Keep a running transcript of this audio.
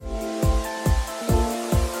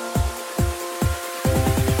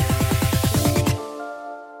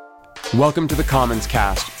Welcome to the Commons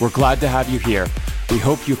Cast. We're glad to have you here. We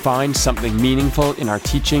hope you find something meaningful in our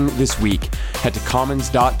teaching this week. Head to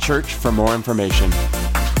commons.church for more information.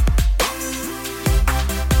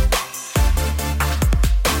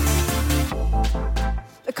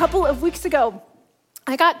 A couple of weeks ago,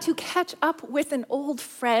 I got to catch up with an old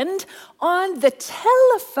friend on the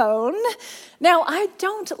telephone. Now, I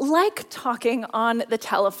don't like talking on the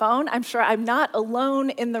telephone. I'm sure I'm not alone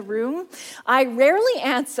in the room. I rarely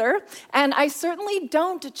answer, and I certainly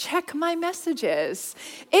don't check my messages.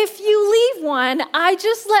 If you leave one, I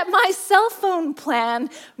just let my cell phone plan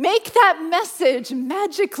make that message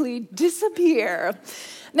magically disappear.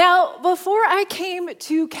 Now, before I came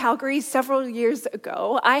to Calgary several years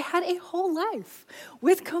ago, I had a whole life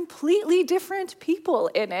with completely different people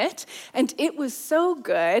in it, and it was so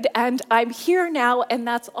good, and I'm here now, and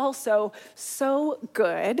that's also so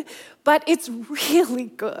good, but it's really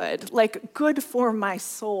good, like good for my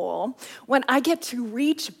soul, when I get to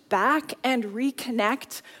reach back and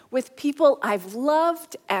reconnect with people I've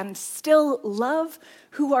loved and still love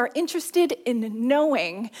who are interested in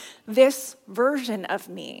knowing this version of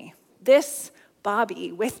me, this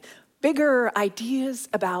Bobbi, with bigger ideas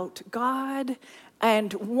about God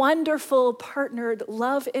and wonderful partnered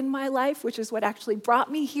love in my life, which is what actually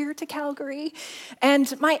brought me here to Calgary,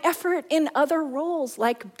 and my effort in other roles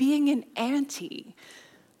like being an auntie.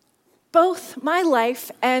 Both my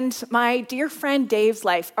life and my dear friend Dave's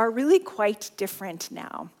life are really quite different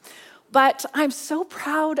now. But I'm so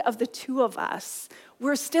proud of the two of us.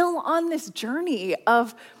 We're still on this journey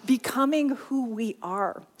of becoming who we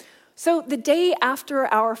are. So the day after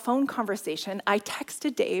our phone conversation, I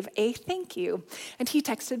texted Dave a thank you, and he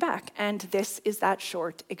texted back, and this is that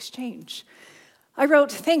short exchange. I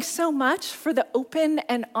wrote, "Thanks so much for the open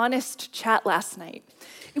and honest chat last night.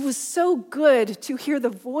 It was so good to hear the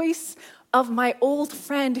voice of my old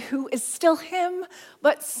friend who is still him,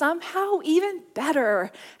 but somehow even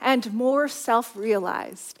better and more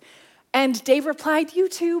self-realized." And Dave replied, "You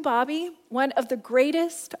too, Bobbi. One of the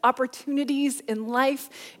greatest opportunities in life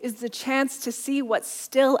is the chance to see what's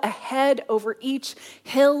still ahead over each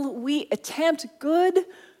hill we attempt, good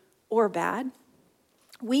or bad.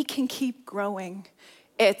 We can keep growing.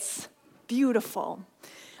 It's beautiful."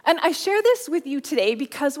 And I share this with you today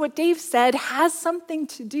because what Dave said has something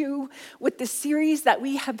to do with the series that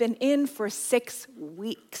we have been in for 6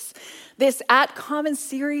 weeks. This At Common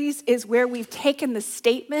series is where we've taken the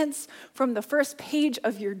statements from the first page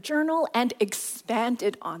of your journal and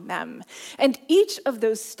expanded on them. And each of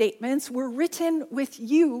those statements were written with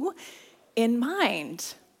you in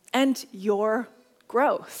mind and your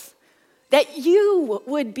growth. That you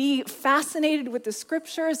would be fascinated with the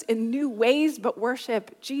scriptures in new ways, but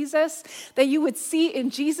worship Jesus. That you would see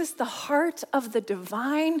in Jesus the heart of the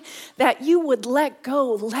divine. That you would let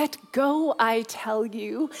go, I tell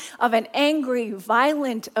you, of an angry,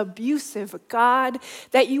 violent, abusive God.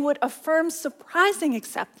 That you would affirm surprising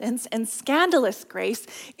acceptance and scandalous grace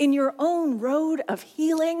in your own road of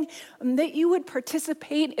healing. And that you would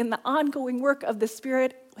participate in the ongoing work of the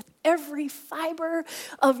Spirit with every fiber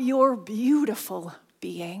of your beautiful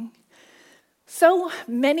being. So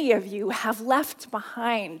many of you have left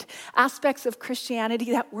behind aspects of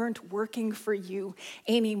Christianity that weren't working for you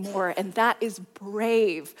anymore, and that is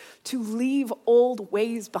brave to leave old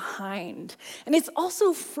ways behind. And it's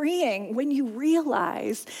also freeing when you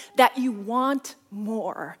realize that you want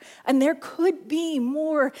more, and there could be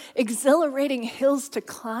more exhilarating hills to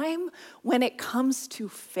climb when it comes to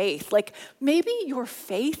faith. Like maybe your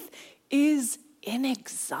faith is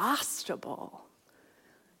inexhaustible.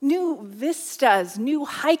 New vistas, new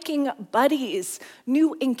hiking buddies,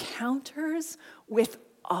 new encounters with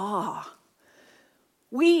awe.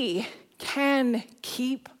 We can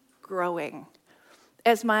keep growing.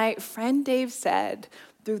 As my friend Dave said,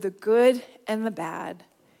 through the good and the bad,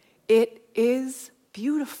 it is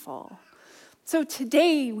beautiful. So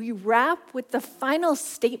today we wrap with the final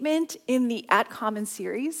statement in the At Common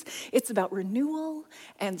series. It's about renewal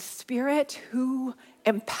and Spirit who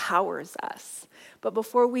empowers us. But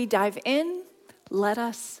before we dive in, let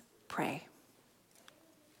us pray.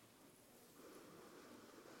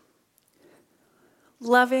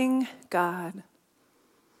 Loving God,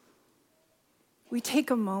 we take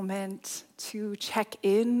a moment to check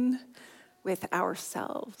in with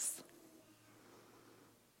ourselves.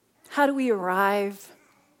 How do we arrive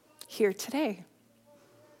here today?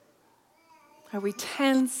 Are we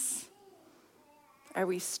tense? Are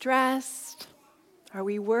we stressed? Are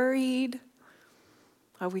we worried?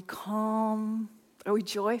 Are we calm? Are we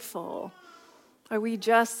joyful? Are we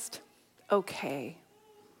just okay?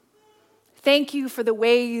 Thank you for the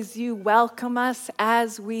ways you welcome us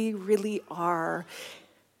as we really are.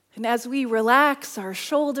 And as we relax our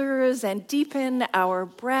shoulders and deepen our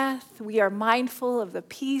breath, we are mindful of the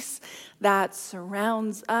peace that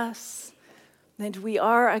surrounds us. And we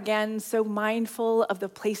are, again, so mindful of the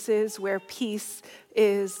places where peace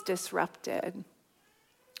is disrupted.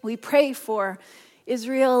 We pray for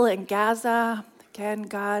Israel and Gaza. Again,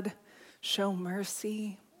 God, show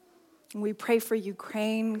mercy. And we pray for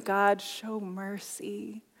Ukraine. God, show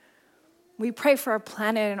mercy. We pray for our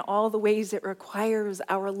planet in all the ways it requires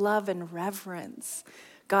our love and reverence.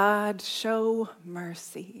 God, show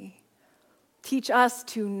mercy. Teach us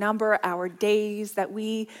to number our days that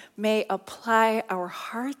we may apply our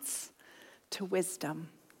hearts to wisdom.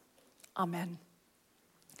 Amen.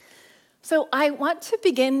 So I want to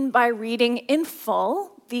begin by reading in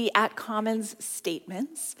full the At Commons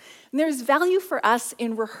statements. And there's value for us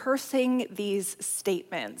in rehearsing these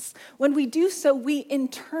statements. When we do so, we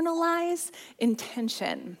internalize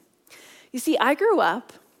intention. You see, I grew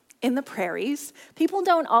up in the prairies. People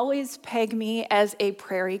don't always peg me as a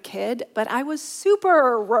prairie kid, but I was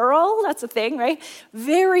super rural. That's a thing, right?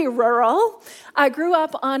 Very rural. I grew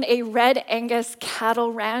up on a Red Angus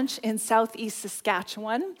cattle ranch in southeast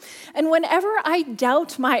Saskatchewan. And whenever I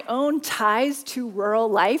doubt my own ties to rural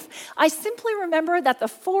life, I simply remember that the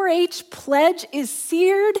 4-H pledge is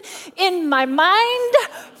seared in my mind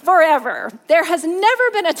forever. There has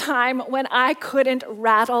never been a time when I couldn't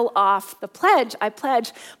rattle off the pledge. I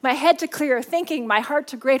pledge my head to clearer thinking, my heart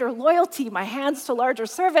to greater loyalty, my hands to larger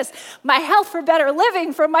service, my health for better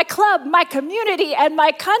living, for my club, my community, and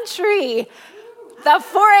my country. The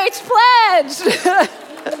 4-H pledge.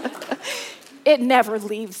 It never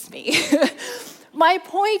leaves me. My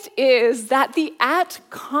point is that the At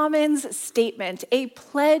Commons statement, a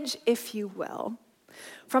pledge, if you will,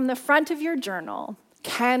 from the front of your journal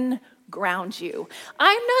can ground you.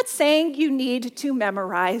 I'm not saying you need to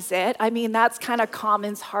memorize it. I mean, that's kind of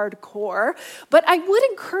Commons hardcore. But I would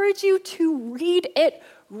encourage you to read it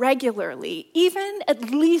regularly, even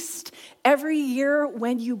at least every year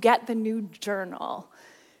when you get the new journal.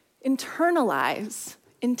 Internalize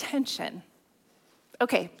intention.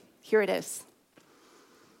 Okay, here it is.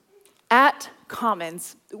 At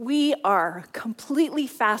Commons, we are completely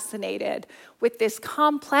fascinated with this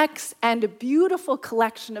complex and beautiful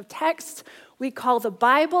collection of texts we call the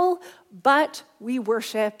Bible, but we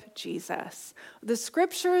worship Jesus. The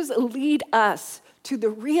scriptures lead us to the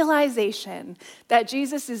realization that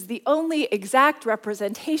Jesus is the only exact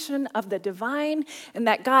representation of the divine and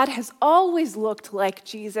that God has always looked like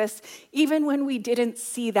Jesus, even when we didn't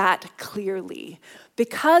see that clearly.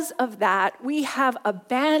 Because of that, we have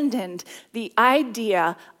abandoned the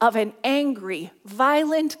idea of an angry,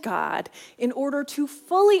 violent God in order to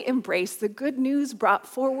fully embrace the good news brought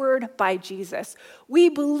forward by Jesus. We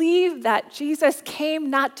believe that Jesus came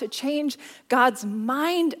not to change God's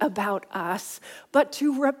mind about us, but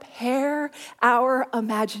to repair our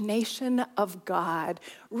imagination of God.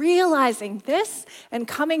 Realizing this and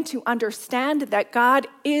coming to understand that God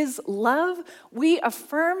is love, we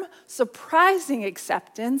affirm surprising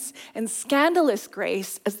acceptance and scandalous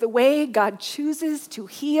grace as the way God chooses to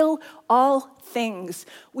heal all things.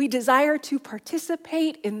 We desire to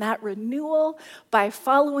participate in that renewal by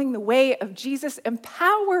following the way of Jesus,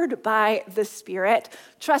 empowered by the Spirit,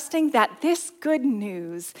 trusting that this good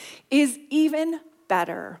news is even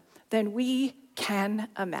better than we can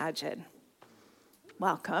imagine.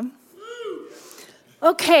 Welcome.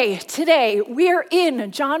 Okay, today we're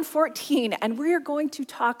in John 14, and we're going to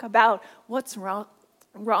talk about what's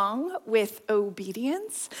wrong with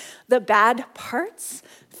obedience, the bad parts,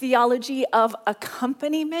 theology of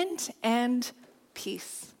accompaniment, and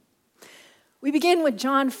peace. We begin with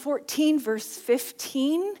John 14, verse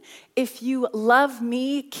 15. If you love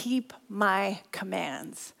me, keep my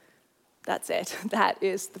commands. That's it. That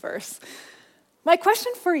is the verse. My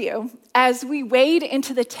question for you as we wade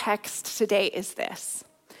into the text today is this.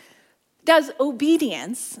 Does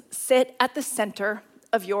obedience sit at the center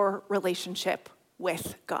of your relationship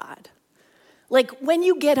with God? Like when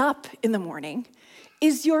you get up in the morning,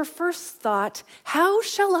 is your first thought, how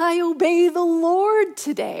shall I obey the Lord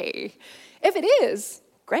today? If it is,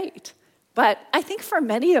 great. But I think for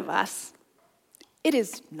many of us, it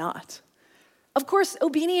is not. Of course,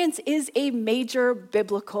 obedience is a major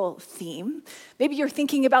biblical theme. Maybe you're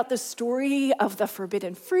thinking about the story of the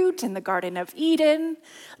forbidden fruit in the Garden of Eden,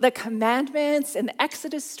 the commandments in the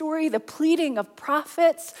Exodus story, the pleading of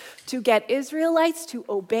prophets to get Israelites to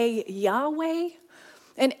obey Yahweh.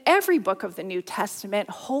 And every book of the New Testament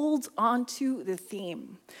holds on to the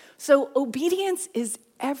theme. So obedience is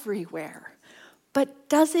everywhere. but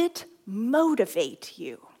does it motivate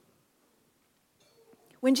you?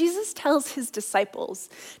 When Jesus tells his disciples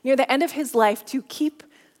near the end of his life to keep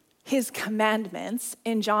his commandments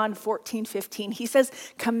in John 14:15, he says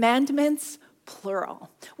commandments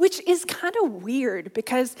plural, which is kind of weird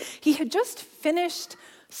because he had just finished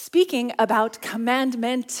speaking about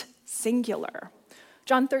commandment singular.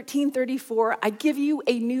 John 13:34, I give you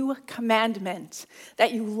a new commandment,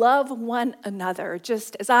 that you love one another.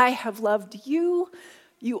 Just as I have loved you,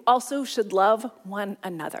 you also should love one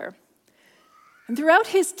another. And throughout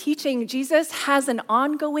his teaching, Jesus has an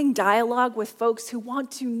ongoing dialogue with folks who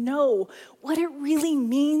want to know what it really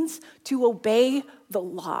means to obey the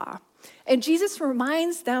law. And Jesus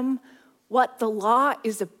reminds them what the law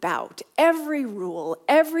is about. Every rule,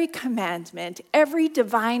 every commandment, every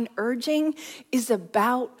divine urging is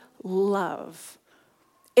about love.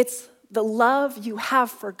 It's the love you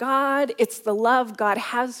have for God. It's the love God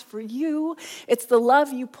has for you. It's the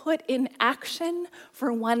love you put in action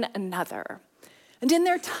for one another. And in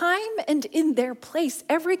their time and in their place,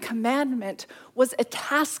 every commandment was a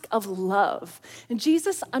task of love. And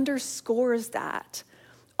Jesus underscores that.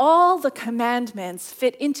 All the commandments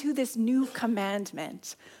fit into this new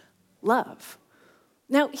commandment, love.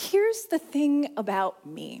 Now, here's the thing about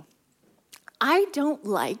me. I don't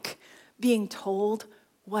like being told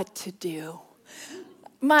what to do.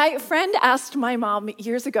 My friend asked my mom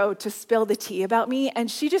years ago to spill the tea about me, and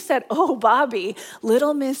she just said, oh, Bobbi,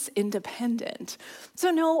 little Miss Independent.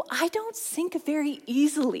 So no, I don't sink very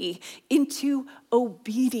easily into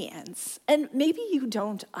obedience, and maybe you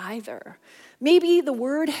don't either. Maybe the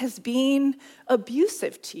word has been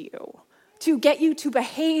abusive to you, to get you to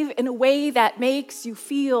behave in a way that makes you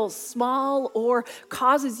feel small or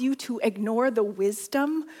causes you to ignore the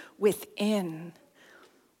wisdom within.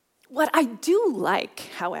 What I do like,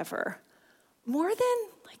 however, more than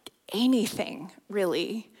anything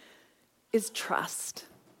really, is trust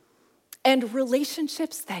and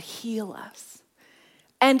relationships that heal us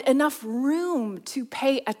and enough room to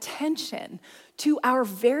pay attention to our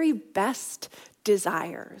very best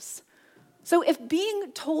desires. So if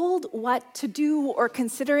being told what to do or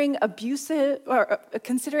considering obedience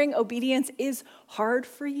is hard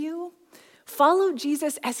for you, follow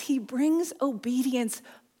Jesus as he brings obedience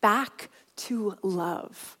back to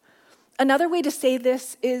love. Another way to say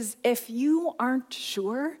this is if you aren't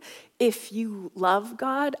sure if you love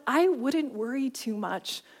God, I wouldn't worry too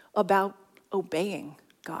much about obeying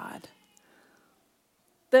God.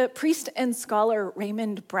 The priest and scholar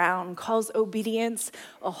Raymond Brown calls obedience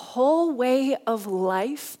a whole way of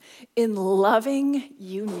life in loving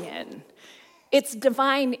union. It's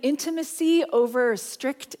divine intimacy over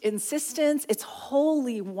strict insistence. It's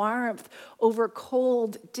holy warmth over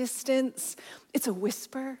cold distance. It's a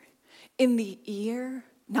whisper in the ear,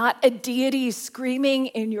 not a deity screaming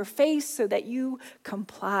in your face so that you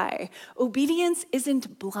comply. Obedience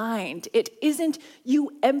isn't blind. It isn't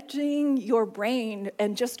you emptying your brain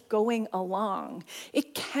and just going along.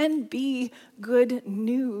 It can be good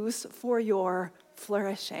news for your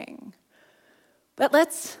flourishing. But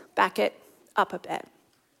let's back it up a bit.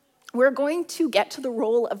 We're going to get to the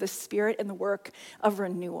role of the Spirit in the work of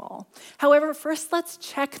renewal. However, first let's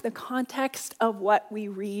check the context of what we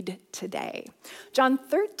read today. John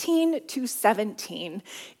 13-17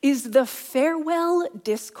 is the farewell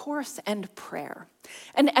discourse and prayer.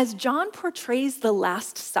 And as John portrays the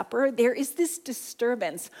Last Supper, there is this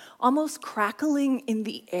disturbance, almost crackling in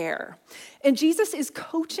the air. And Jesus is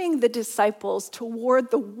coaching the disciples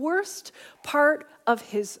toward the worst part of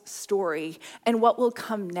his story and what will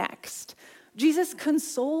come next. Jesus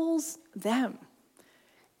consoles them,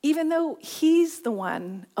 even though he's the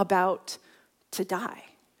one about to die.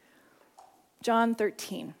 John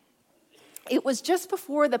 13. It was just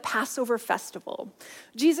before the Passover festival.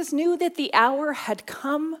 Jesus knew that the hour had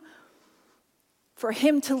come for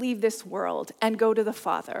him to leave this world and go to the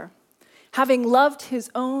Father. Having loved his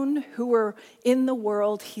own who were in the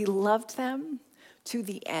world, he loved them to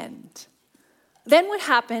the end. Then what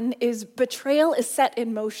happened is betrayal is set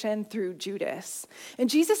in motion through Judas. And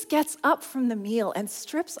Jesus gets up from the meal and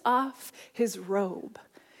strips off his robe.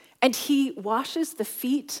 And he washes the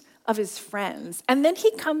feet of his friends. And then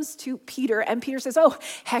he comes to Peter, and Peter says, oh,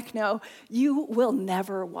 heck no, you will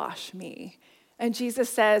never wash me. And Jesus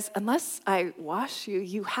says, unless I wash you,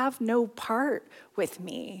 you have no part with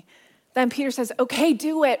me. Then Peter says, okay,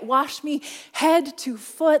 do it. Wash me head to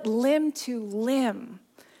foot, limb to limb.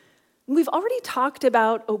 We've already talked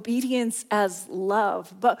about obedience as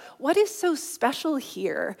love, but what is so special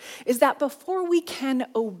here is that before we can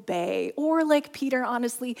obey, or like Peter,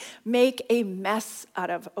 honestly, make a mess out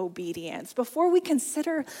of obedience, before we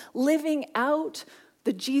consider living out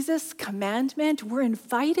the Jesus commandment, we're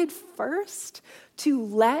invited first to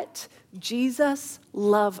let Jesus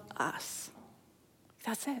love us.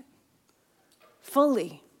 That's it.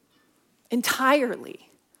 Fully,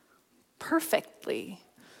 entirely, perfectly.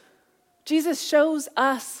 Jesus shows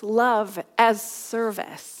us love as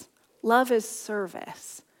service. Love is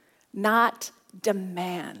service, not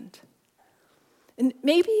demand. And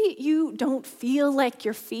maybe you don't feel like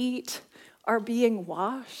your feet are being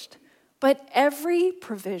washed, but every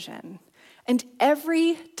provision and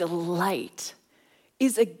every delight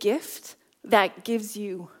is a gift that gives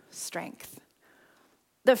you strength.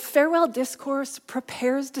 The farewell discourse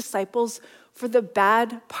prepares disciples for the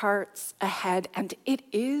bad parts ahead, and it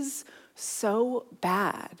is so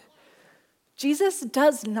bad. Jesus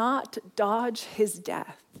does not dodge his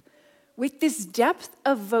death. With this depth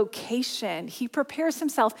of vocation, he prepares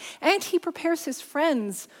himself and he prepares his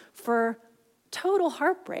friends for total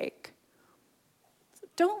heartbreak.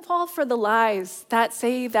 Don't fall for the lies that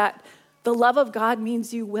say that the love of God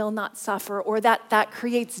means you will not suffer, or that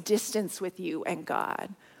creates distance with you and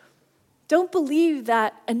God. Don't believe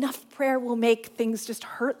that enough prayer will make things just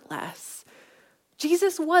hurt less.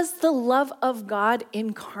 Jesus was the love of God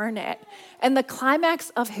incarnate, and the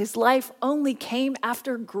climax of his life only came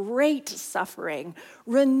after great suffering.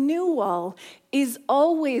 Renewal is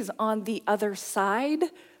always on the other side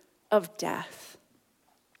of death.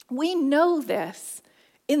 We know this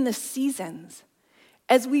in the seasons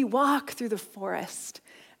as we walk through the forest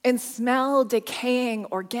and smell decaying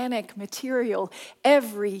organic material.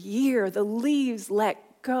 Every year, the leaves let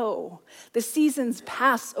go. The seasons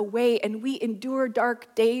pass away, and we endure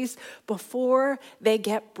dark days before they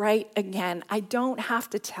get bright again. I don't have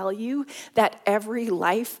to tell you that every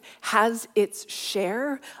life has its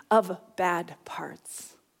share of bad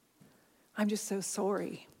parts. I'm just so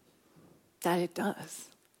sorry that it does.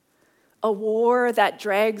 A war that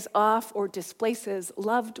drags off or displaces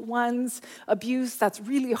loved ones, abuse that's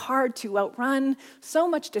really hard to outrun, so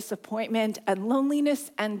much disappointment and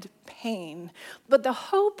loneliness and pain. But the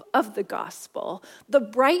hope of the gospel, the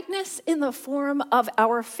brightness in the form of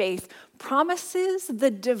our faith, promises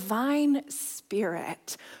the divine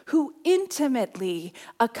Spirit who intimately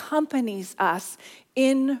accompanies us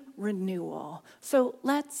in renewal. So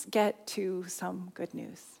let's get to some good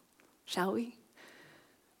news, shall we?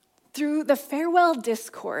 Through the farewell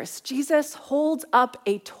discourse, Jesus holds up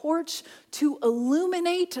a torch to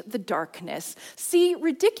illuminate the darkness. See,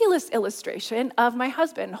 ridiculous illustration of my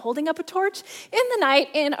husband holding up a torch in the night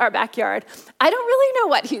in our backyard. I don't really know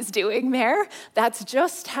what he's doing there. That's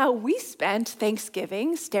just how we spent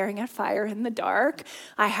Thanksgiving, staring at fire in the dark.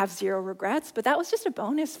 I have zero regrets, but that was just a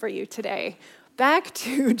bonus for you today. Back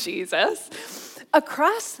to Jesus.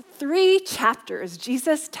 Across 3 chapters,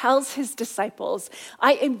 Jesus tells his disciples,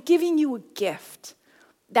 I am giving you a gift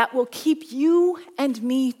that will keep you and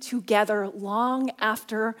me together long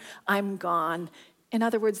after I'm gone. In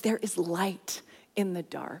other words, there is light in the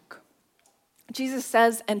dark. Jesus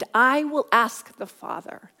says, and I will ask the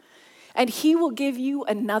Father, and he will give you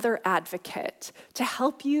another advocate to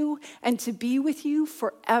help you and to be with you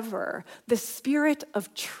forever, the Spirit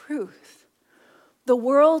of truth. The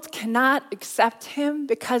world cannot accept him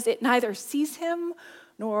because it neither sees him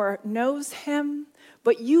nor knows him,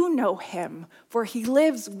 but you know him, for he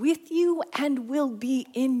lives with you and will be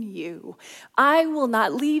in you. I will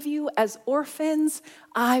not leave you as orphans.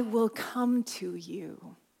 I will come to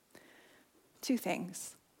you. 2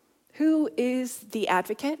 things. Who is the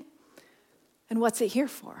advocate, and what's it here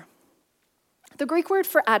for? The Greek word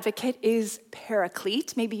for advocate is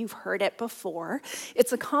paraclete. Maybe you've heard it before.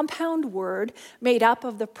 It's a compound word made up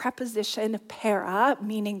of the preposition para,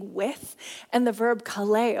 meaning with, and the verb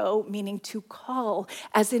kaleo, meaning to call,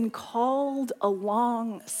 as in called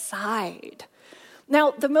alongside.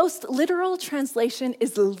 Now, the most literal translation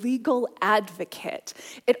is legal advocate.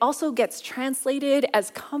 It also gets translated as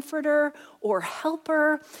comforter or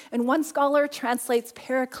helper, and one scholar translates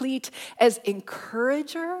paraclete as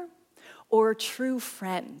encourager or true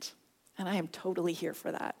friend, and I am totally here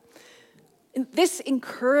for that. This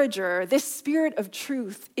encourager, this spirit of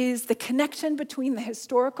truth, is the connection between the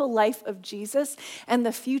historical life of Jesus and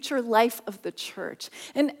the future life of the church.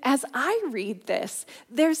 And as I read this,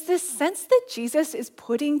 there's this sense that Jesus is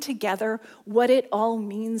putting together what it all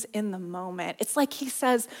means in the moment. It's like he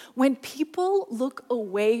says, when people look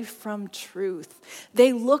away from truth,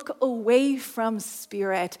 they look away from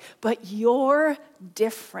spirit, but you're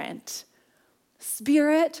different.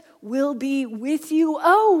 Spirit will be with you.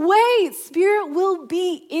 Oh, wait, Spirit will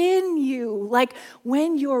be in you. Like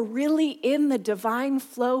when you're really in the divine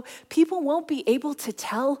flow, people won't be able to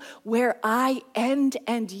tell where I end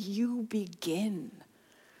and you begin.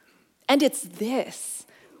 And it's this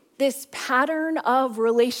pattern of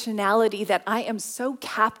relationality that I am so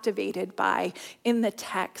captivated by in the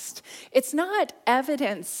text. It's not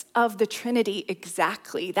evidence of the Trinity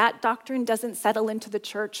exactly. That doctrine doesn't settle into the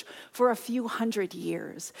church for a few hundred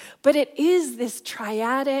years. But it is this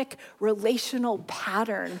triadic relational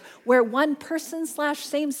pattern where one person /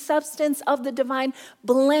 same substance of the divine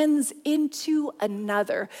blends into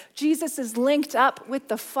another. Jesus is linked up with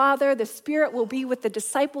the Father. The Spirit will be with the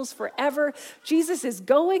disciples forever. Jesus is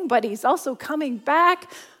going, but he's also coming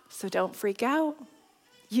back. So don't freak out.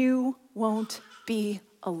 You won't be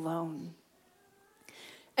alone.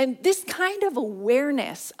 And this kind of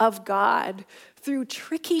awareness of God through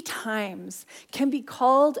tricky times can be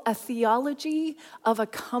called a theology of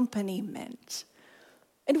accompaniment.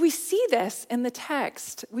 And we see this in the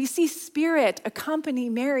text. We see Spirit accompany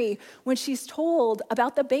Mary when she's told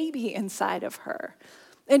about the baby inside of her.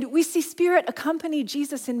 And we see Spirit accompany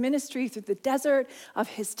Jesus in ministry through the desert of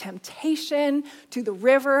his temptation, to the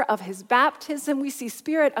river of his baptism. We see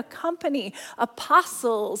Spirit accompany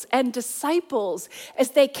apostles and disciples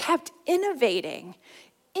as they kept innovating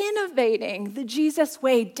the Jesus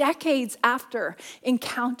way decades after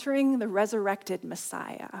encountering the resurrected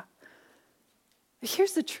Messiah.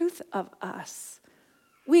 Here's the truth of us.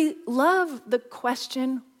 We love the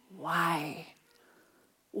question, why?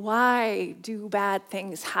 Why do bad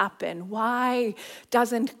things happen? Why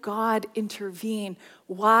doesn't God intervene?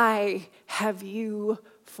 Why have you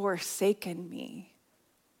forsaken me?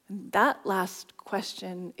 And that last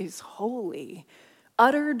question is holy,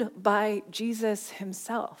 uttered by Jesus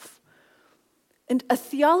himself. And a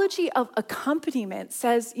theology of accompaniment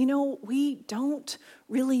says, we don't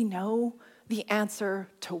really know the answer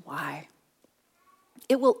to why.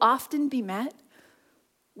 It will often be met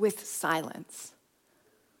with silence.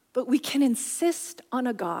 But we can insist on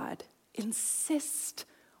a God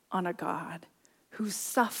who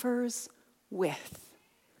suffers with.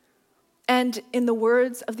 And in the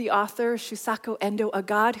words of the author Shusaku Endo, a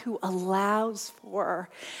God who allows for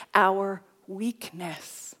our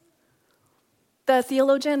weakness. The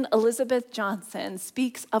theologian Elizabeth Johnson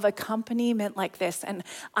speaks of accompaniment like this, and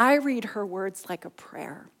I read her words like a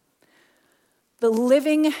prayer. The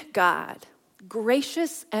living God,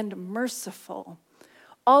 gracious and merciful,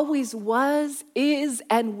 always was, is,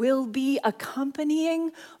 and will be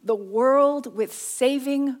accompanying the world with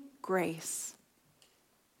saving grace,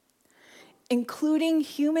 including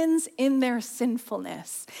humans in their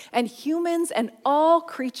sinfulness, and humans and all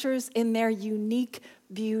creatures in their unique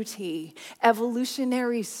beauty,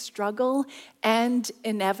 evolutionary struggle, and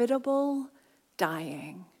inevitable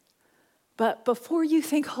dying. But before you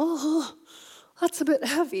think, oh, that's a bit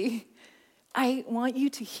heavy, I want you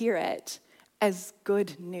to hear it as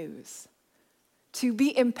good news. To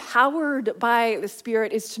be empowered by the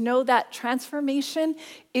Spirit is to know that transformation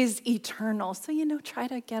is eternal. So, try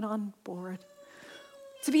to get on board.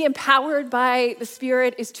 To be empowered by the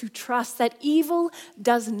Spirit is to trust that evil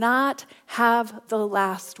does not have the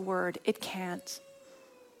last word. It can't.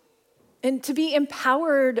 And to be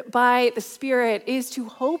empowered by the Spirit is to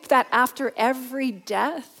hope that after every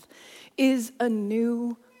death is a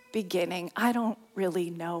new beginning. I don't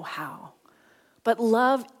really know how. But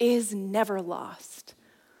love is never lost.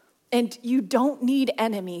 And you don't need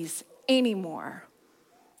enemies anymore.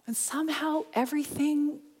 And somehow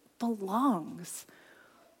everything belongs.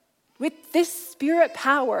 With this Spirit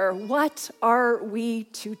power, what are we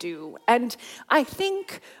to do? And I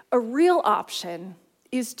think a real option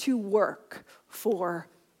is to work for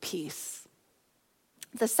peace.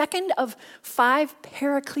 The second of 5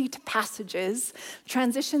 paraclete passages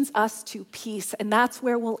transitions us to peace, and that's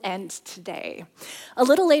where we'll end today. A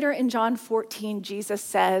little later in John 14, Jesus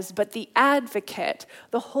says, "But the advocate,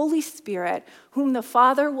 the Holy Spirit, whom the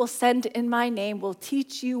Father will send in my name, will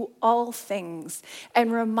teach you all things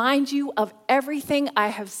and remind you of everything I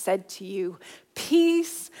have said to you.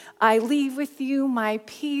 Peace I leave with you, my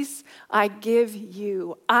peace I give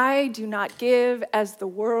you. I do not give as the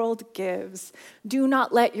world gives. Do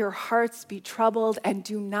not let your hearts be troubled, and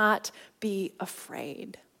do not be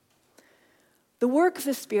afraid. The work of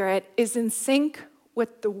the Spirit is in sync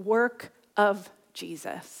with the work of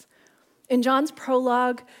Jesus. In John's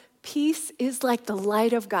prologue, peace is like the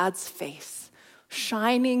light of God's face,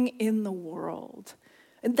 shining in the world.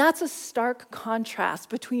 And that's a stark contrast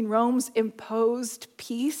between Rome's imposed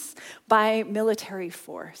peace by military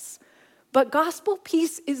force. But gospel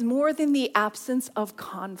peace is more than the absence of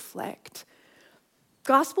conflict.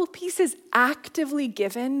 Gospel peace is actively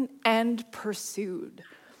given and pursued.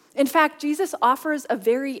 In fact, Jesus offers a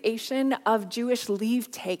variation of Jewish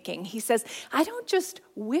leave-taking. He says, I don't just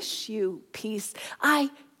wish you peace,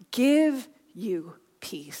 I give you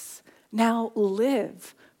peace. Now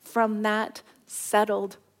live from that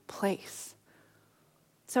settled place.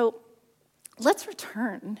 So let's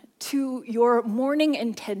return to your morning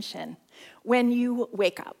intention when you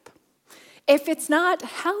wake up. If it's not,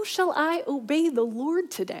 how shall I obey the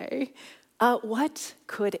Lord today? What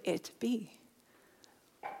could it be?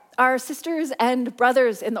 Our sisters and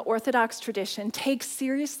brothers in the Orthodox tradition take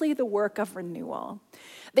seriously the work of renewal.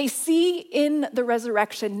 They see in the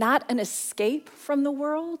resurrection not an escape from the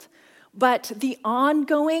world, but the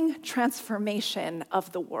ongoing transformation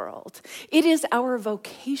of the world. It is our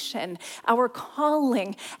vocation, our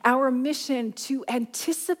calling, our mission to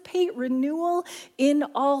anticipate renewal in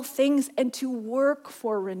all things and to work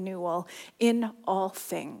for renewal in all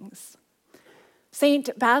things. Saint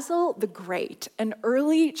Basil the Great, an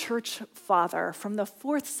early church father from the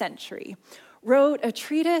 4th century, wrote a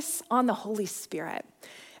treatise on the Holy Spirit.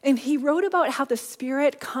 And he wrote about how the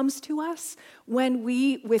Spirit comes to us when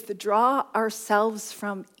we withdraw ourselves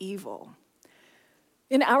from evil.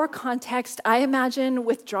 In our context, I imagine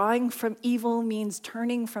withdrawing from evil means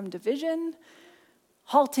turning from division,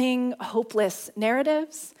 halting hopeless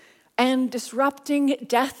narratives, and disrupting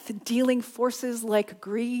death-dealing forces like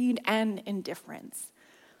greed and indifference.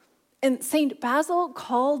 And St. Basil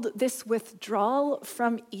called this withdrawal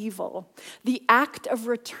from evil the act of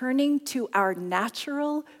returning to our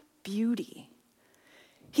natural beauty.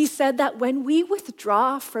 He said that when we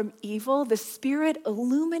withdraw from evil, the Spirit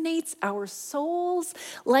illuminates our souls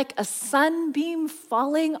like a sunbeam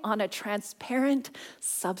falling on a transparent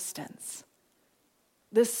substance.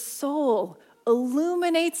 The soul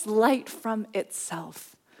illuminates light from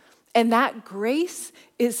itself, and that grace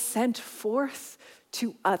is sent forth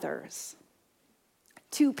to others.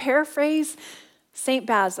 To paraphrase St.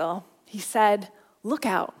 Basil, he said, look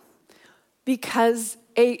out, because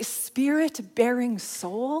a Spirit-bearing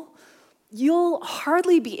soul, you'll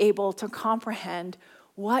hardly be able to comprehend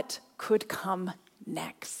what could come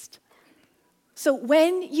next. So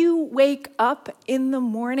when you wake up in the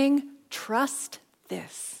morning, trust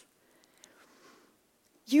this.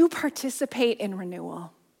 You participate in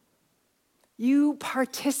renewal. You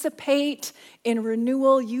participate in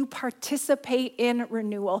renewal. You participate in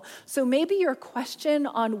renewal. So maybe your question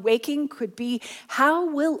on waking could be, how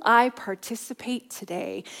will I participate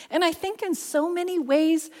today? And I think in so many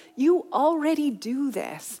ways, you already do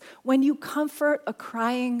this. When you comfort a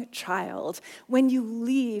crying child, when you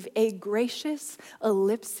leave a gracious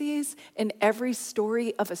ellipses in every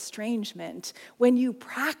story of estrangement, when you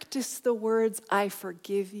practice the words, I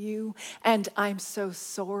forgive you, and I'm so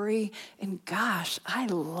sorry, and gosh, I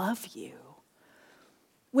love you.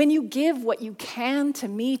 When you give what you can to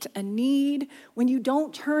meet a need, when you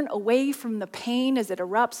don't turn away from the pain as it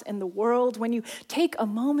erupts in the world, when you take a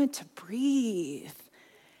moment to breathe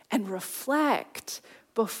and reflect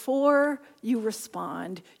before you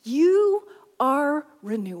respond, you are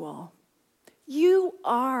renewal. You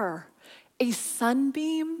are a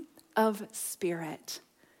sunbeam of Spirit.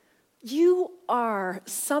 You are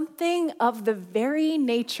something of the very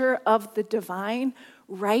nature of the divine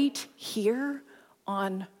right here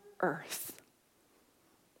on earth.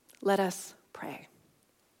 Let us pray.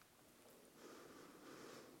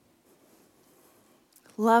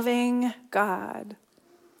 Loving God,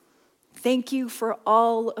 thank you for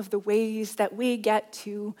all of the ways that we get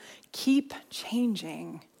to keep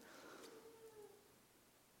changing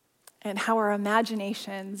and how our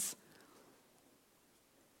imaginations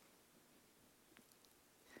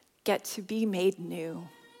get to be made new.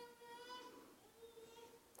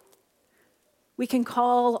 We can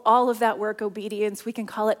call all of that work obedience. We can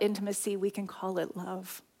call it intimacy. We can call it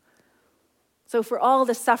love. So for all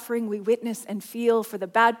the suffering we witness and feel, for the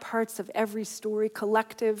bad parts of every story,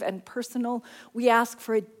 collective and personal, we ask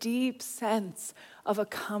for a deep sense of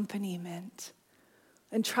accompaniment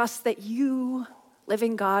and trust that you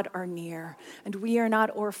living God, are near, and we are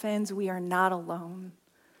not orphans, we are not alone.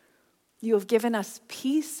 You have given us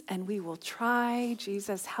peace, and we will try.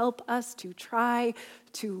 Jesus, help us to try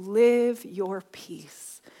to live your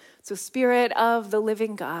peace. So, Spirit of the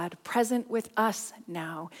living God, present with us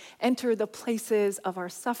now, enter the places of our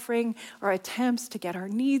suffering, our attempts to get our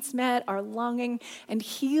needs met, our longing, and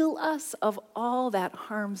heal us of all that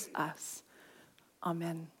harms us.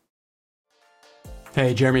 Amen.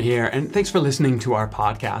 Hey, Jeremy here, and thanks for listening to our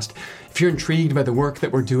podcast. If you're intrigued by the work that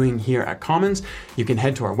we're doing here at Commons, you can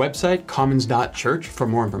head to our website, commons.church, for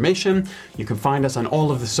more information. You can find us on all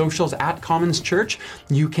of the socials at Commons Church.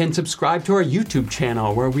 You can subscribe to our YouTube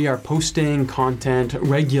channel, where we are posting content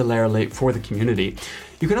regularly for the community.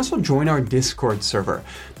 You can also join our Discord server.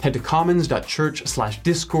 Head to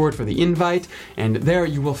commons.church/Discord for the invite, and there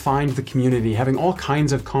you will find the community having all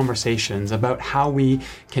kinds of conversations about how we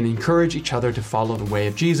can encourage each other to follow the way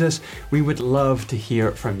of Jesus. We would love to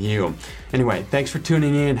hear from you. Anyway, thanks for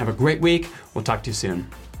tuning in. Have a great week. We'll talk to you soon.